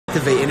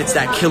activate, and it's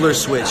that killer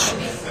switch.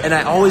 And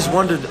I always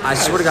wondered, I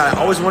swear to God, I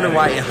always wondered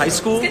why in high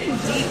school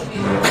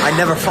I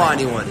never fought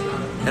anyone.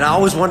 And I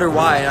always wondered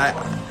why. And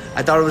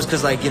I thought it was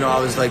because, like, you know, I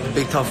was like a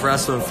big tough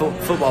wrestler and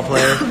football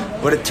player.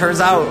 But it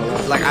turns out,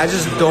 like, I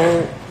just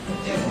don't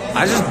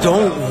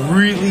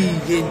really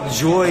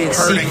enjoy and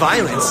see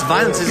violence.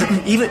 Violence is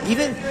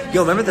even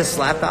yo, remember the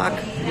slap doc?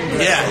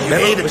 Yeah, you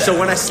hated that. So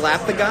when I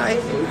slapped the guy,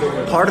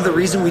 part of the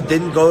reason we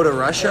didn't go to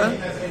Russia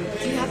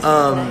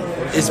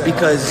is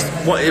because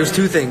it was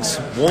two things.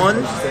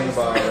 One,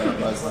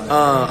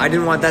 I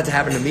didn't want that to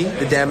happen to me,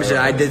 the damage that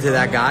I did to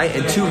that guy.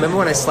 And two, remember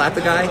when I slapped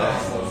the guy,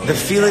 the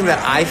feeling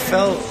that I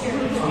felt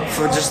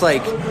for just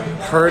like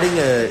hurting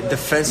a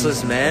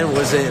defenseless man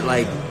wasn't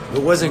like,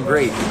 it wasn't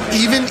great.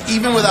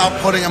 Even without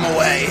putting him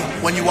away,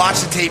 when you watch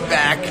the tape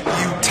back,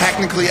 you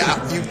technically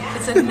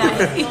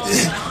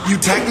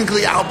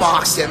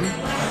outboxed him.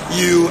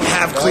 You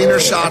have cleaner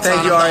shots on him.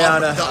 Thank you,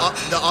 Ariana.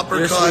 The uppercut.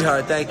 You're a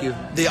sweetheart. Thank you.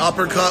 The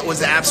uppercut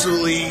was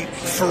absolutely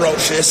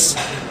ferocious.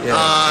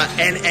 Yeah.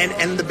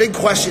 And the big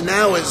question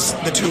now is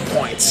the 2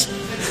 points.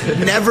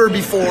 Never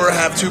before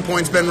have 2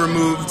 points been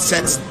removed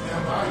since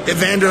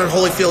Evander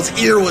Holyfield's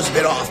ear was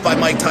bit off by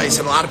Mike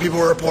Tyson. A lot of people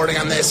were reporting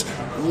on this.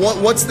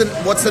 What's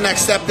the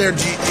next step there?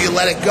 Do you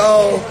let it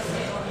go?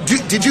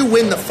 Did you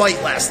win the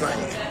fight last night?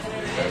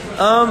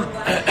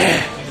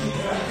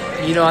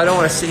 You know, I don't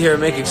want to sit here and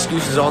make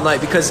excuses all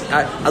night because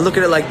I look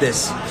at it like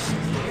this.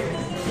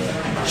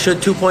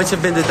 Should 2 points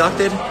have been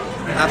deducted?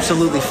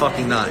 Absolutely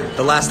fucking not.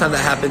 The last time that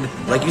happened,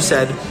 like you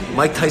said,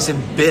 Mike Tyson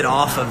bit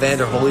off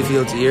Evander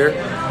Holyfield's ear.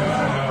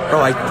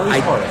 Bro, I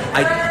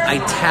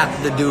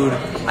tapped the dude.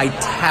 I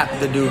tapped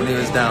the dude when he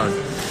was down.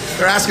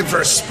 They're asking for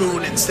a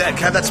spoon instead.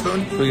 Can I have that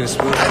spoon? We get a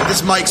spoon.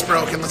 This mic's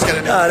broken. Let's get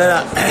it. No.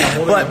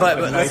 But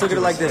let's look at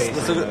it like this.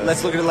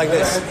 Let's look at it like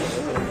this.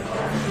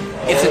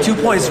 If the 2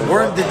 points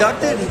weren't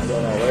deducted,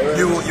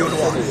 you would have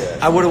won.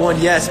 I would have won,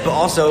 yes, but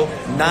also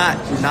not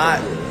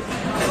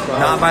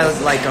by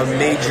like a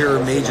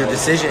major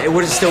decision. It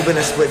would have still been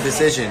a split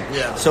decision.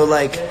 Yeah. So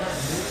like,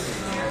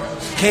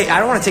 I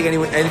don't want to take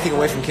anything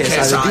away from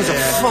KSI. The dude's a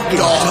fucking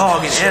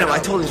dog and animal. I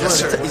told you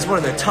he's one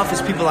of the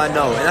toughest people I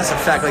know, and that's a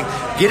fact. Like,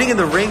 getting in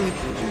the ring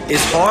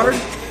is hard,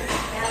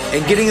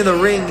 and getting in the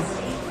ring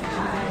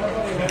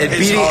and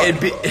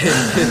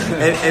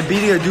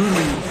beating a dude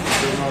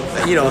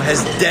who, you know,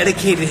 has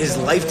dedicated his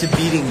life to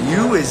beating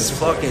you is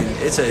fucking.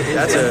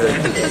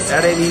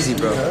 That ain't easy,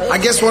 bro. I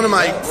guess one of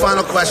my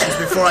final questions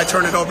before I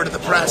turn it over to the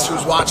press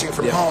who's watching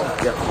from home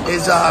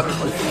is,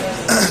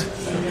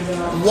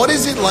 what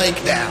is it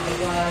like now?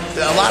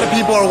 A lot of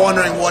people are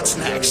wondering what's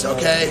next,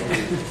 okay?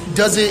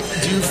 Do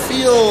you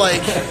feel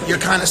like you're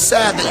kind of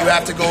sad that you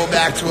have to go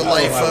back to a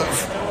life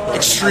of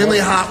extremely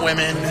hot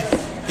women,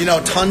 you know,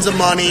 tons of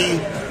money,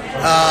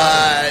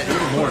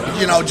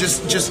 you know,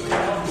 just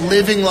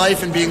living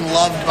life and being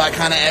loved by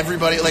kind of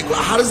everybody? Like,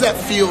 how does that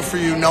feel for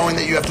you, knowing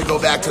that you have to go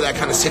back to that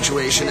kind of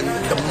situation and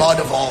the mud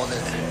of all of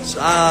it?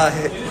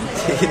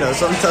 You know,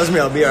 something tells me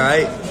I'll be all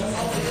right.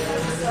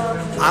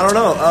 I don't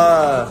know.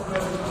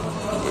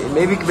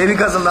 Maybe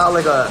because I'm not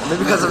like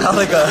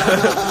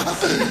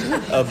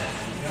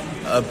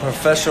a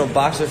professional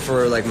boxer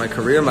for like my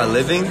career, my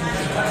living.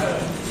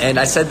 And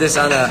I said this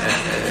in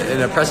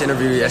a press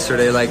interview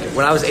yesterday. Like,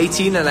 when I was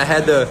 18 and I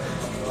had the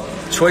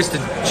choice to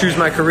choose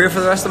my career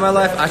for the rest of my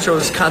life, I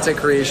chose content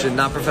creation,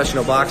 not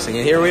professional boxing.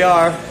 And here we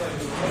are.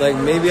 Like,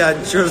 maybe I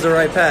chose the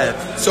right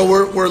path. So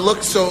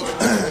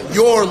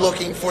you're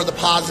looking for the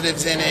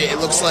positives in it. It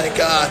looks like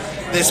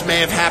this may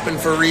have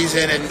happened for a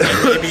reason, and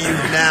maybe you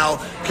now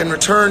can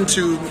return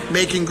to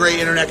making great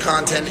internet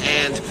content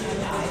and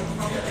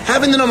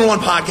having the #1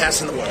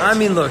 podcast in the world. I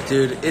mean, look,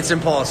 dude, it's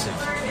impulsive,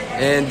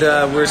 and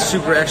we're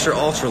super extra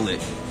ultra lit.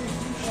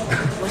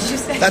 What did you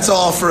say? That's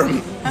all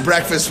from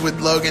Breakfast with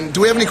Logan. Do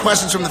we have any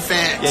questions from the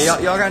fans? Yeah,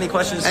 y'all got any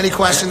questions? Any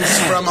questions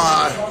from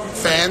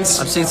fans?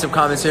 I've seen some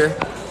comments here.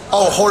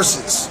 Oh,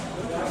 horses.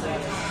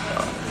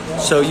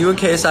 So you and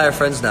KSI are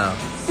friends now.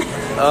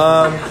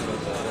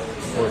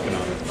 Working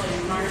on it.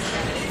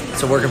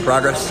 It's a work in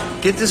progress.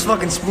 Get this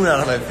fucking spoon out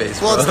of my face,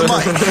 bro. Well, it's the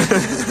mic.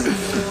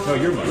 No,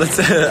 you're mine. Let's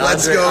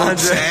go,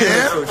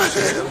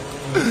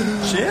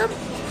 Champ?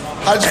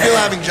 How did you feel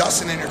having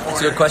Justin in your corner?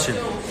 That's a good question.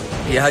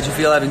 Yeah, how'd you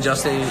feel having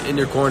Justin in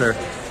your corner?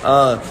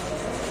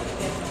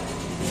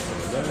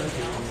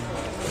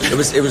 It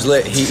was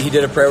lit. He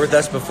did a prayer with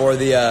us before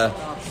the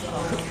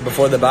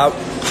bout,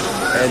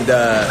 and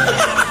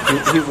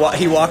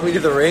he walked me to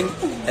the ring,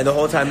 and the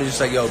whole time he was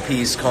just like, "Yo,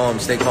 peace, calm,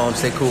 stay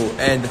cool,"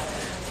 and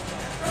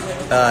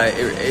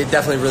it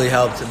definitely really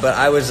helped. But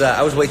I was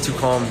way too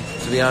calm,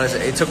 to be honest.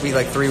 It took me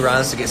like 3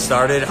 rounds to get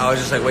started. I was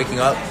just like waking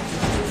up.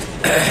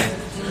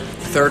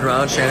 Third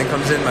round, Shannon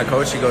comes in, my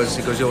coach. He goes,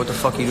 "Yo, what the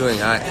fuck are you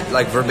doing?" I,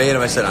 like,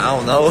 verbatim, I said, "I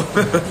don't know."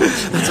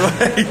 That's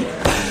why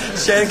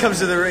Shannon comes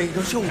to the ring. He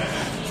goes, "Yo."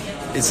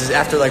 This is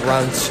after like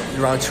round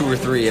 2 or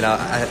 3, and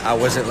I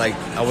wasn't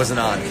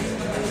on.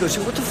 He goes,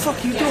 "What the fuck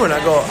are you doing?" I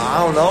go, "I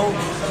don't know."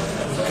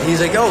 He's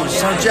like, "Yo, just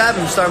start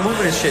jabbing, start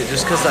moving and shit."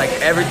 Just because like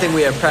everything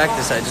we had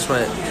practiced, I just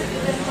went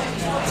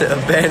to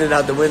abandon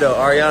out the window.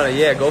 Ariana,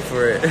 yeah, go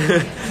for it.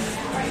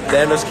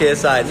 Thanos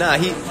KSI. Nah,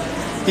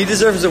 he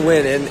deserves a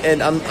win,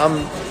 and I'm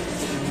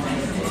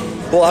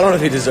well, I don't know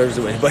if he deserves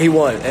a win, but he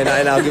won, and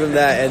I'll give him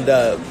that. And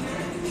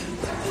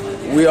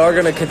we are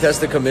going to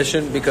contest the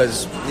commission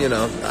because, you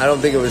know, I don't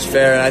think it was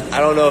fair, and I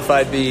don't know if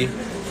I'd be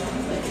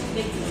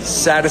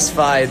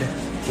satisfied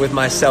with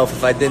myself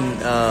if I didn't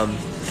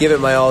give it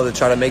my all to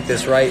try to make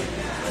this right.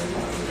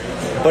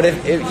 But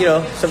if you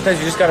know, sometimes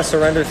you just got to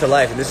surrender to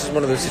life, and this is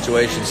one of those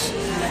situations.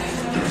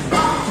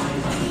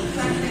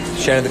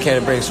 Shannon the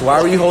Cannon brings. Why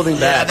were you holding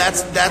back? Yeah,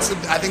 that's.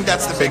 I think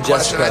that's the big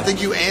question. I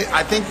think you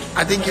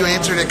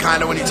answered it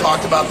kind of when you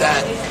talked about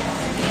that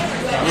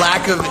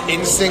lack of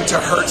instinct to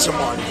hurt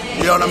someone.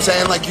 You know what I'm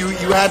saying? Like you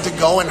had to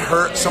go and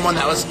hurt someone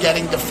that was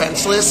getting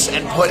defenseless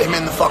and put him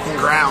in the fucking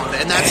ground.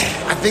 And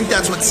I think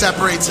that's what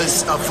separates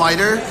a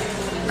fighter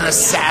and a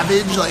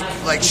savage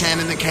like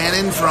Shannon the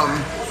Cannon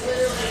from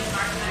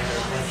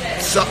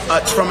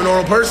a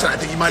normal person. I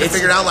think you might have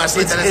figured out last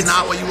night that it's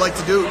not what you like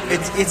to do.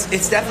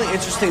 It's definitely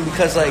interesting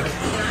because like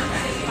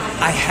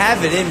I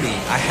have it in me.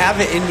 I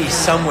have it in me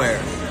somewhere.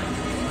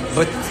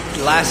 But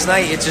last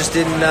night it just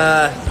didn't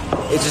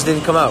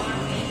come out.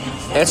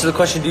 Answer the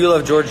question, do you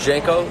love George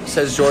Janko?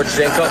 Says George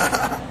Janko.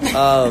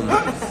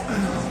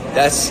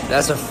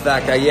 That's a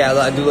fact. Yeah,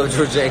 I do love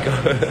George Janko.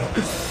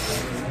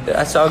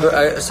 I saw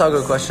a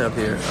good question up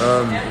here.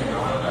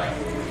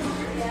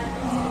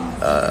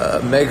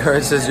 Meg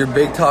Hearn says your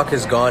big talk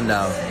is gone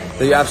now.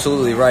 You're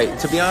absolutely right.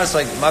 To be honest,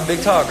 like my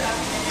big talk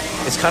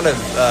is kind of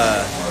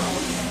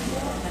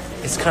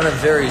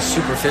very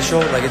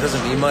superficial. Like it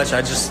doesn't mean much.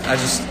 I just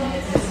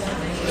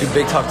do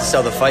big talk to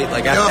sell the fight.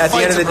 Like at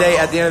the end of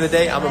the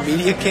day, I'm a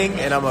media king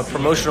and I'm a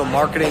promotional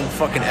marketing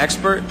fucking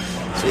expert.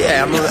 So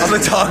yeah, I'm gonna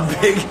talk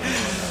big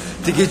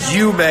to get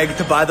you, Meg,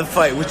 to buy the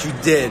fight, which you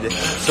did.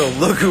 So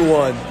look who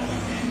won.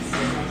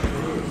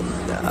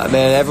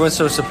 Man, everyone's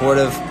so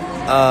supportive.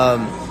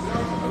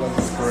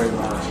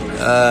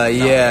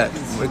 Yeah.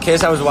 When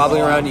KSI was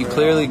wobbling around, you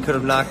clearly could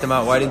have knocked him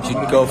out. Why didn't you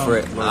go for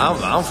it?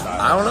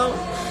 I don't know.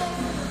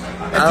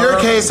 If you're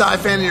a KSI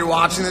fan and you're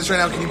watching this right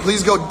now, can you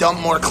please go dump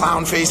more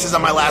clown faces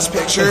on my last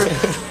picture?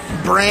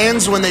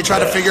 Brands, when they try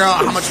to figure out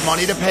how much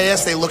money to pay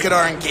us, they look at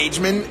our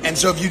engagement. And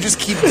so if you just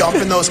keep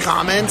dumping those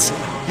comments,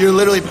 you're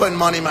literally putting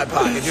money in my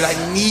pocket. Dude, I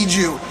need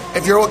you.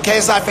 If you're a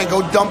KSI fan,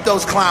 go dump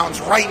those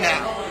clowns right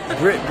now.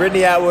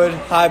 Brittany Atwood.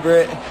 Hi,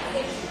 Britt.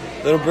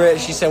 Little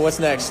Britt. She said, what's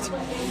next?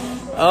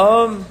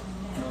 I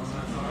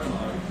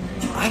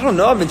don't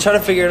know. I've been trying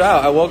to figure it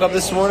out. I woke up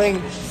this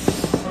morning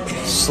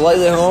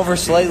slightly hungover,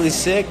 slightly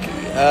sick.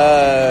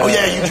 Oh,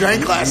 yeah, you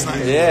drank last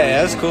night.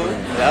 Yeah,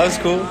 that was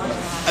cool.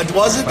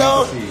 Was it,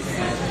 though?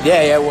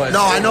 Yeah, it was.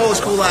 No, I know it was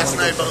cool last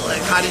night, but,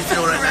 like, how do you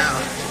feel right now?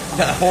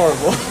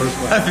 Horrible.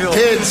 I feel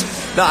Kids.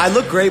 No, I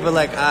look great, but,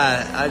 like,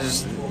 I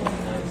just...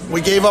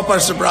 We gave up our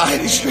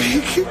sobriety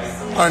streak.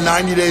 Our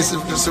 90 days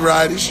of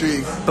sobriety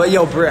streak. But,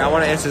 yo, Britt, I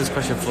want to answer this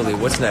question fully.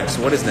 What's next?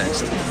 What is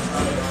next?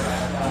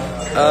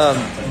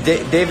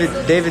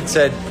 David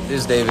said...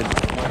 Is David...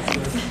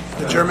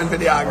 The German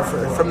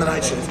videographer from the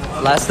night shift.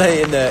 Last night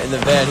in the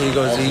van, he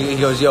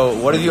goes, yo,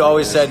 what have you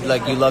always said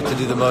like you love to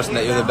do the most and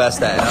that you're the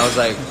best at? And I was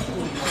like,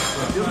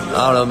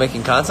 I don't know,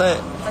 making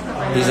content.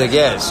 He's like,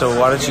 yeah. So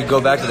why don't you go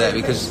back to that?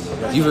 Because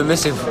you've been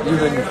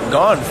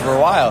gone for a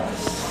while.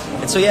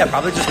 And so yeah,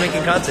 probably just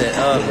making content.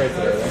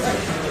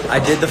 I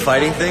did the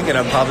fighting thing, and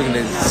I'm probably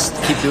gonna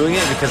keep doing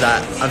it because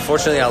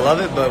unfortunately I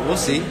love it, but we'll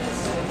see.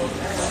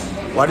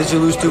 Why did you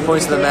lose 2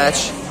 points in the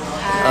match?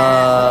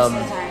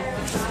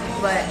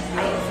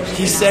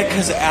 He said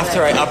because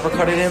after I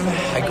uppercutted him,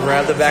 I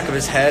grabbed the back of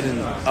his head and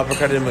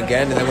uppercutted him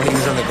again, and then when he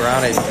was on the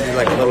ground, I did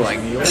like a little like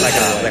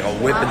a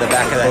whip in the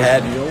back of the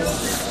head.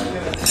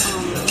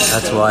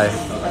 That's why.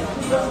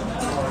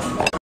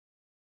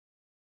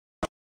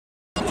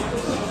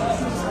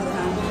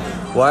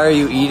 Why are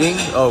you eating?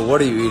 Oh,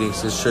 what are you eating?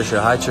 Says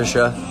Trisha. Hi,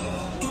 Trisha.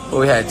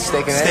 What we had?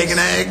 Steak and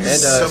eggs. And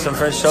some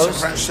French toast.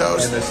 Some French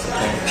toast.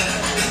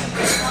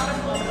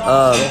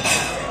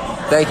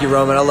 Thank you,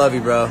 Roman. I love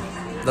you, bro.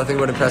 Nothing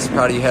would impress and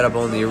proud of you. Head up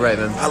only. You're right,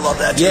 man. I love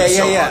that. Too,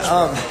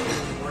 Yeah.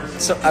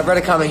 So I read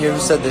a comment here who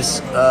said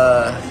this.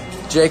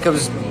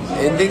 Jacob's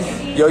ending.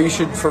 Yo, you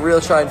should for real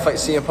try and fight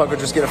CM Punk or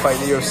just get a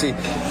fight in the UFC.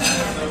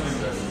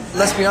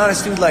 Let's be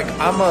honest, dude. Like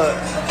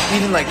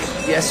even like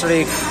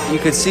yesterday, you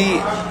could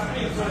see.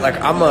 Like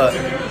I'm a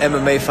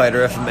MMA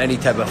fighter, if I'm any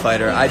type of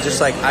fighter. I just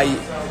like I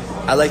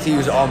like to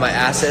use all my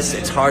assets.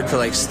 It's hard to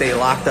like stay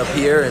locked up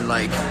here and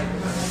like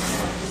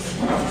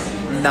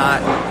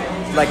not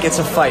like it's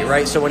a fight,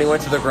 right? So when he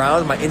went to the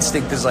ground, my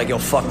instinct is like, yo,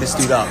 fuck this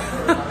dude up,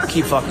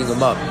 keep fucking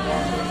him up.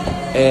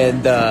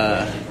 And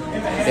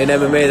in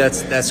MMA,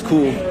 that's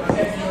cool,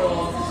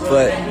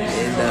 but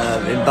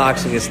in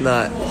boxing, it's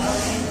not.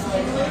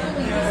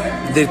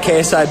 Did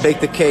KSI bake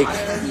the cake?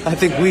 I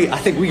think we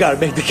gotta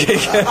bake the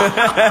cake.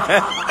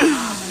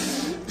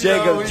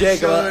 Jacob,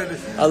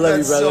 I love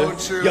you, brother.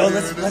 So true, yo,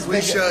 let's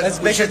make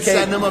a cake.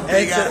 Send him a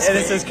big ass and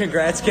it says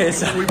congrats,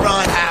 KSI. We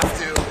probably have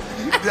to.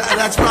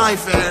 That's probably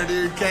fair,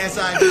 dude.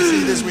 KSI, if you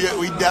see this, we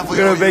definitely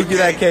We're gonna bake you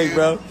that cake, dude.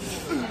 bro.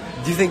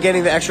 Do you think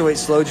getting the extra weight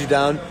slowed you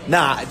down?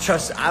 Nah,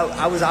 trust.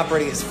 I was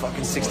operating at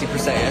fucking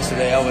 60%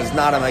 yesterday. I was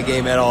not on my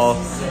game at all.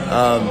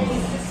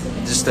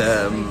 Just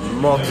a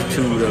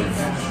multitude of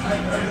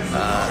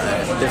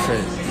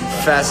different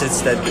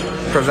facets that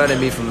prevented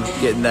me from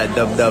getting that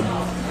dub.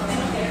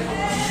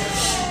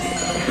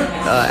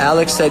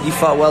 Alex said you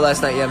fought well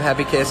last night. Yeah, I'm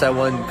happy KSI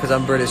won because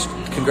I'm British.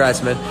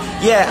 Congrats, man.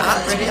 Yeah,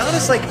 to be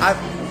honest, like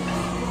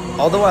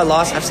although I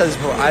lost, I've said this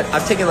before.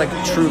 I've taken like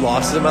true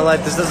losses in my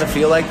life. This doesn't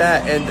feel like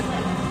that, and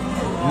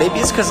maybe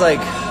it's because like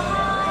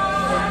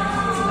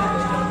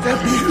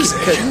that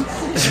music.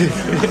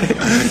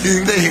 You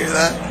think they hear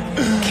that?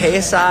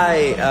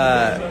 KSI.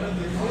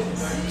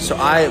 So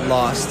I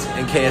lost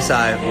and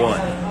KSI won,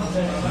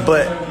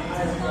 but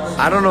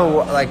I don't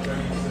know. Like,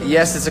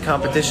 yes, it's a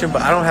competition,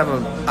 but I don't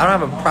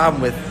have a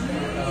problem with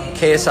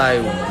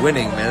KSI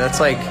winning, man.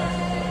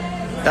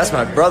 That's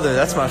my brother.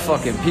 That's my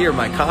fucking peer,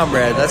 my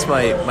comrade. That's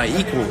my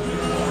equal.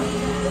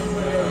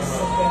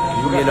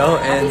 You know,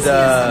 and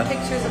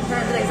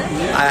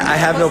I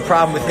have no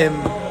problem with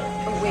him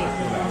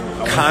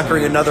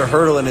conquering another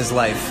hurdle in his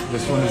life.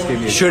 This one just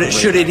gave me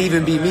should it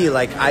even be me?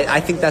 Like, I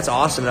think that's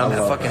awesome, and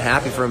I'm fucking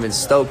happy for him and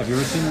stoked. Have you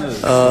ever seen the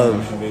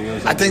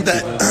videos? I think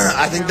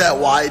that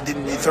why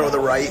didn't he throw the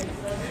right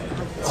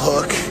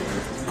hook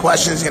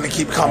question is going to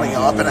keep coming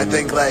up, and I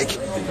think like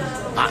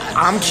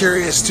I'm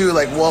curious too,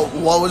 like what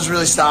was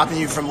really stopping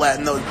you from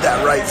letting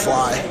that right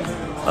fly?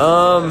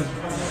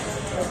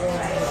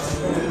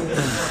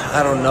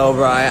 I don't know,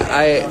 bro.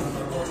 I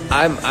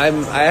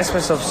ask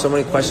myself so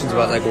many questions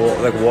about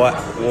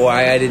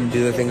why I didn't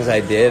do the things I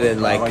did,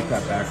 and I like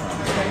that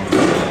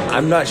background.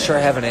 I'm not sure I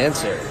have an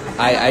answer.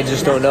 I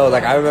just don't know.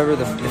 Like, I remember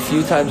the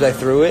few times I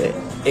threw it,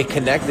 it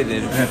connected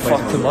and it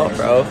fucked him up,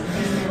 bro.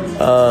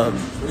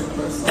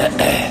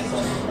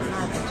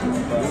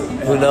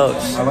 Who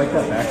knows? I like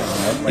that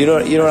background. You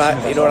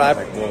know what I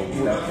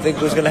think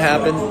was gonna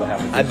happen?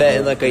 I bet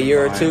in like a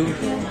year or two.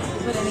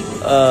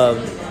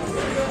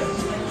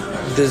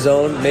 The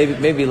Zone,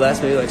 maybe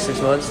less, maybe like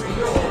 6 months.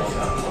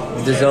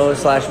 The Zone /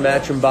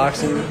 Matchroom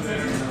Boxing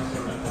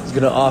is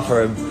gonna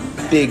offer a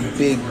big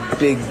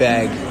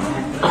bag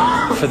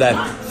for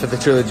the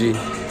trilogy.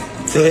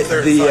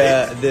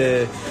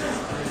 The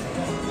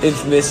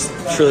infamous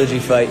trilogy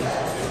fight.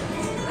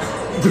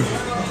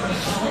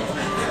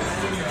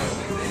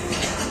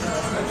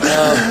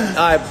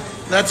 All right,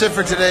 that's it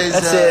for today's.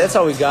 That's it. That's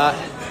all we got.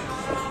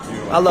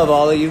 I love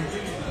all of you.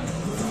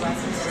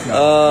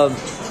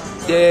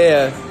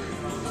 Yeah.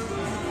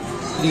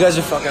 You guys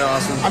are fucking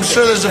awesome. I'm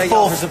sure there's Thank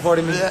y'all for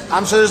supporting me.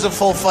 I'm sure there's a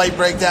full fight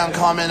breakdown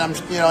coming. I'm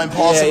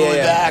impulsively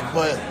back,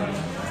 but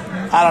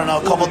I don't know,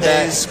 a couple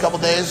days. Yeah,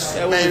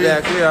 we'll maybe. be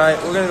back. We're all right.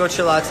 We're gonna go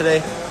chill out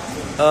today.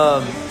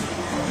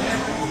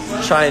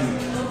 Try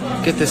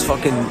and get this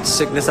fucking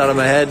sickness out of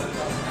my head.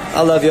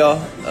 I love y'all,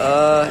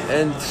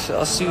 and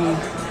I'll see you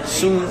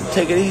soon.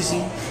 Take it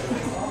easy.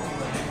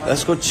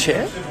 Let's go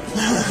chat.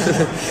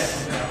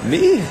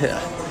 Me? All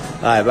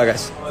right, bye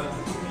guys.